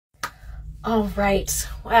All right.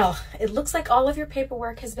 Well, it looks like all of your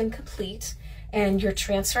paperwork has been complete and your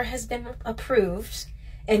transfer has been approved,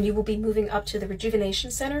 and you will be moving up to the Rejuvenation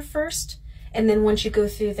Center first. And then once you go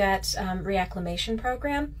through that reacclimation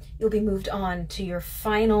program, you'll be moved on to your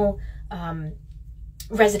final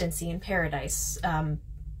residency in Paradise.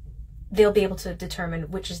 They'll be able to determine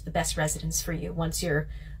which is the best residence for you once your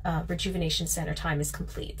Rejuvenation Center time is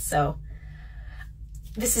complete. So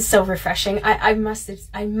this is so refreshing. I must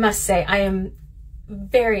say, I am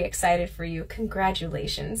very excited for you.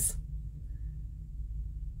 Congratulations.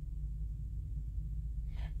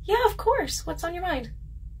 Yeah, of course. What's on your mind?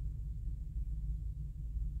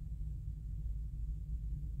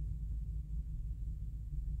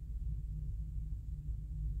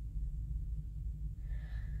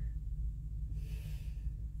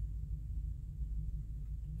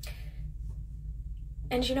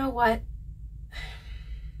 And you know what?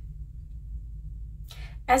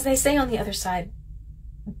 As they say on the other side,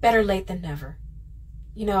 better late than never.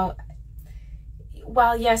 You know,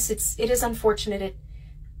 while yes, it is unfortunate,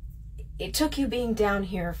 it took you being down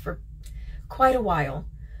here for quite a while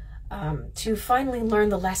to finally learn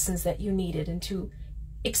the lessons that you needed and to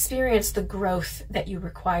experience the growth that you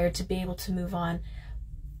required to be able to move on.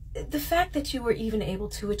 The fact that you were even able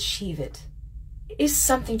to achieve it is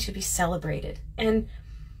something to be celebrated. And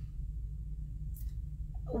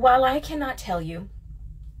while I cannot tell you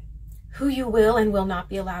who you will and will not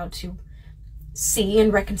be allowed to see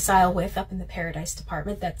and reconcile with up in the Paradise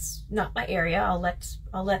Department, that's not my area. I'll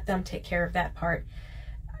let them take care of that part.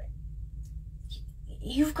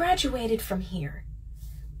 You've graduated from here,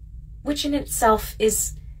 which in itself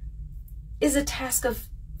is a task of,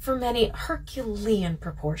 for many, Herculean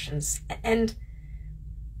proportions. And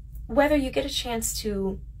whether you get a chance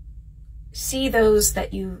to see those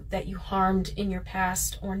that you harmed in your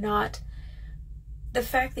past or not, the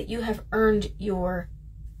fact that you have earned your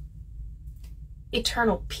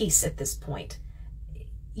eternal peace at this point,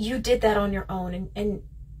 you did that on your own, and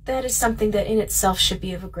that is something that in itself should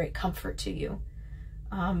be of a great comfort to you.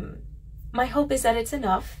 My hope is that it's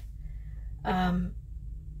enough,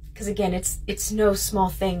 because again, it's no small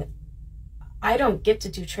thing. I don't get to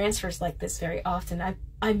do transfers like this very often.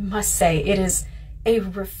 I must say it is a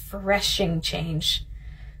refreshing change.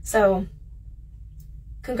 So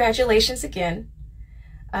congratulations again.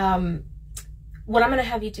 What I'm going to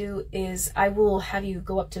have you do is I will have you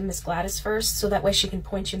go up to Miss Gladys first, so that way she can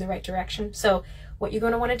point you in the right direction. So what you're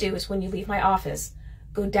going to want to do is when you leave my office,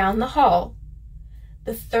 go down the hall,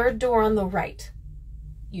 the third door on the right.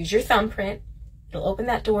 Use your thumbprint. It'll open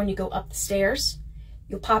that door and you go up the stairs.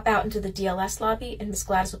 You'll pop out into the DLS lobby and Miss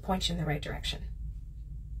Gladys will point you in the right direction.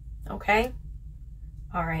 Okay?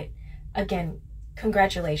 All right. Again,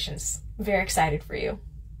 congratulations. I'm very excited for you.